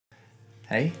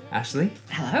Hey, Ashley.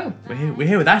 Hello. We're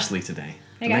here with Ashley today.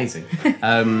 Hey, amazing.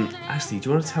 Ashley, do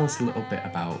you want to tell us a little bit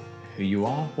about who you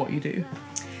are, what you do?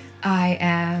 I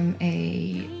am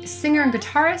a singer and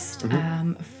guitarist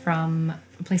from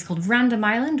a place called Random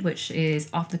Island, which is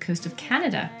off the coast of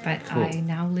Canada, but Cool. I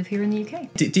now live here in the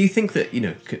UK. Do you think that,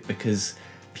 because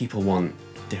people want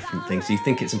different things, do you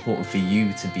think it's important for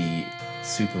you to be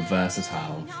super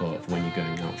versatile for when you're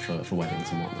going out for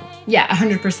weddings and whatnot? Yeah,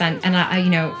 100%. And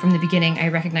I from the beginning, I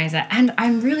recognize that. And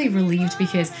I'm really relieved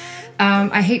because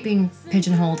I hate being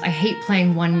pigeonholed. I hate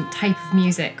playing one type of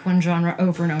music, one genre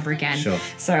over and over again. Sure.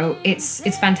 So it's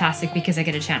fantastic because I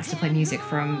get a chance to play music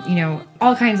from,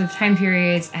 all kinds of time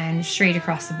periods and straight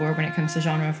across the board when it comes to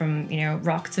genre, from,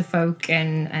 rock to folk.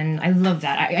 And I love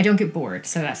that. I don't get bored.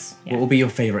 So that's, yeah. What would be your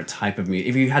favourite type of music?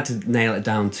 If you had to nail it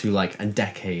down to like a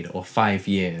decade or 5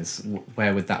 years,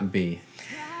 where would that be?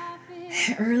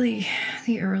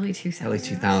 The early 2000s. Early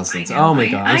 2000s. I know, Oh my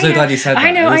god! I'm so glad you said that.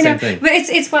 I know. Same thing. But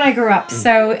it's when I grew up.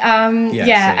 So same.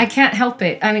 I can't help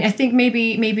it. I mean, I think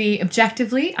maybe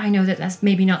objectively, I know that that's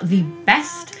maybe not the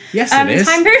best. Yes, it is.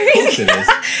 Time period. Of course it is.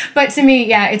 But to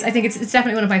me, I think it's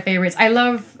definitely one of my favorites. I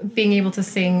love being able to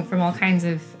sing from all kinds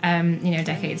of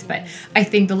decades. But I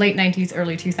think the late 90s,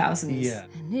 early 2000s. Yeah.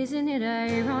 And isn't it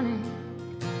ironic?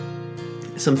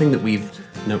 Something that we've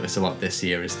noticed a lot this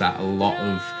year is that a lot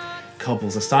of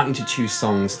couples are starting to choose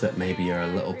songs that maybe are a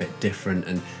little bit different,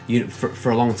 and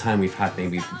for a long time we've had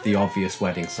maybe the obvious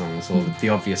wedding songs or the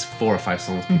obvious 4 or 5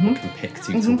 songs people can pick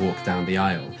to walk down the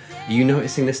aisle. Are you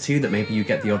noticing this too, that maybe you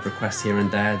get the odd request here and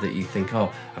there that you think,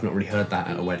 oh, I've not really heard that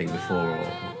at a wedding before or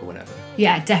whatever?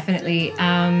 Yeah, definitely.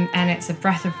 And it's a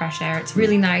breath of fresh air. It's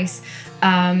really nice.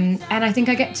 And I think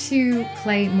I get to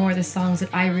play more of the songs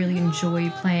that I really enjoy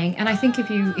playing. And I think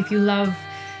if you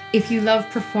love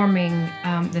performing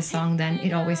this song, then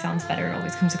it always sounds better. It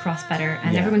always comes across better,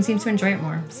 and everyone seems to enjoy it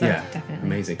more. So yeah, definitely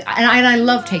amazing. And I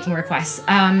love taking requests.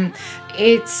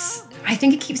 I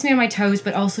think it keeps me on my toes,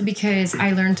 but also because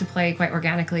I learned to play quite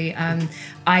organically.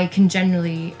 I can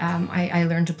generally I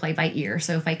learn to play by ear.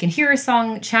 So if I can hear a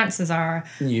song, chances are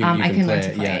I can learn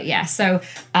to play it. Yeah. So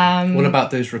what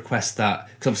about those requests that?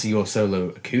 Because obviously you're solo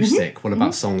acoustic. What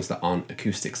about songs that aren't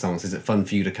acoustic songs? Is it fun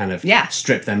for you to kind of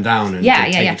strip them down and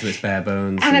take it to its bare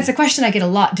bones? And it's a question I get a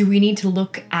lot. Do we need to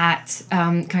look at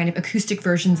kind of acoustic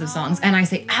versions of songs? And I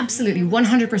say absolutely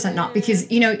 100% not, because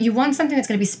you want something that's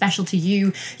going to be special to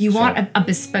you. You want a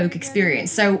bespoke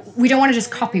experience. So we don't want to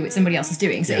just copy what somebody else is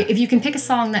doing. So if you can pick a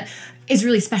song that is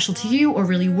really special to you or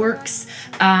really works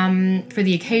for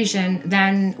the occasion,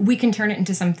 then we can turn it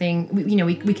into something, we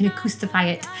can acoustify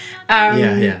it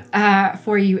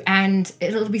for you, and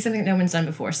it'll be something that no one's done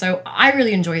before. So I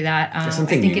really enjoy that. It's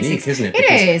something unique, isn't it? It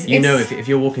is. If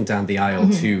you're walking down the aisle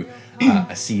to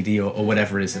a CD or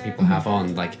whatever it is that people have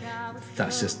on, like,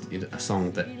 that's just a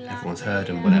song that everyone's heard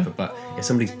and whatever, but if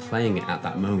somebody's playing it at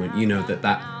that moment,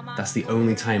 that's the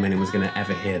only time anyone's going to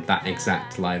ever hear that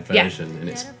exact live version, and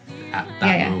it's at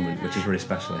that moment, which is really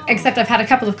special. Except I've had a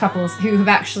couple of couples who have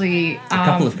actually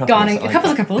couples that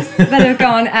have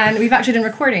gone, and we've actually done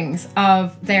recordings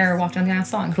of their Walk Down the Aisle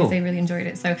song because they really enjoyed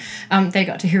it. So they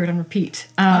got to hear it on repeat.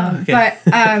 But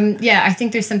I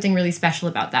think there's something really special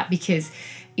about that, because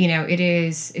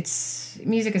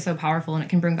music is so powerful and it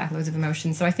can bring back loads of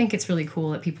emotions. So I think it's really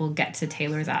cool that people get to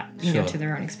tailor that, to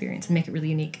their own experience and make it really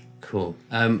unique. Cool.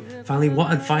 Finally,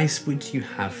 what advice would you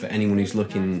have for anyone who's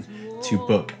looking to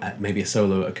book maybe a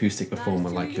solo acoustic performer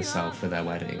like yourself for their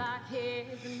wedding?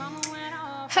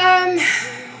 Wow,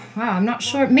 I'm not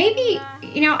sure. Maybe,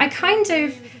 I kind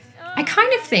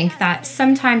of think that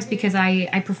sometimes, because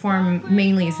I perform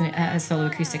mainly as a solo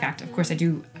acoustic act. Of course,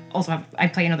 I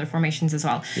play in other formations as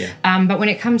well. Yeah. But when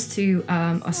it comes to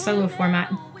a solo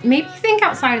format, maybe think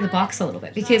outside of the box a little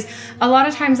bit, because a lot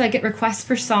of times I get requests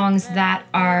for songs that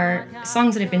are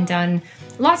songs that have been done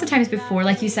lots of times before,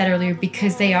 like you said earlier,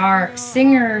 because they are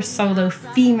singer, solo,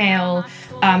 female,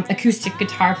 acoustic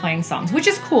guitar playing songs, which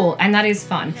is cool and that is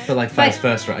fun. But vice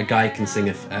versa, a guy can sing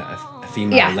a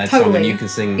female-led song, and you can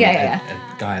sing a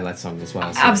guy-led song as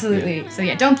well. So, absolutely.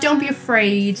 So don't be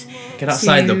afraid. Get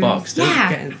outside the box. Get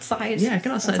outside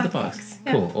the box.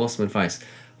 Yeah. Cool, awesome advice.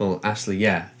 Well, Ashley,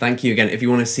 thank you again. If you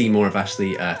want to see more of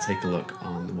Ashley, take a look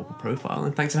on the Warble profile,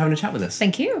 and thanks for having a chat with us.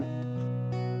 Thank you.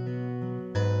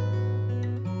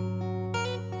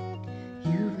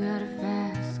 You've got a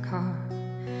fast car.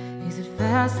 Is it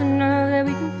fast enough that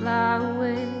we can fly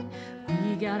away?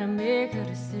 We gotta make a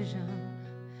decision.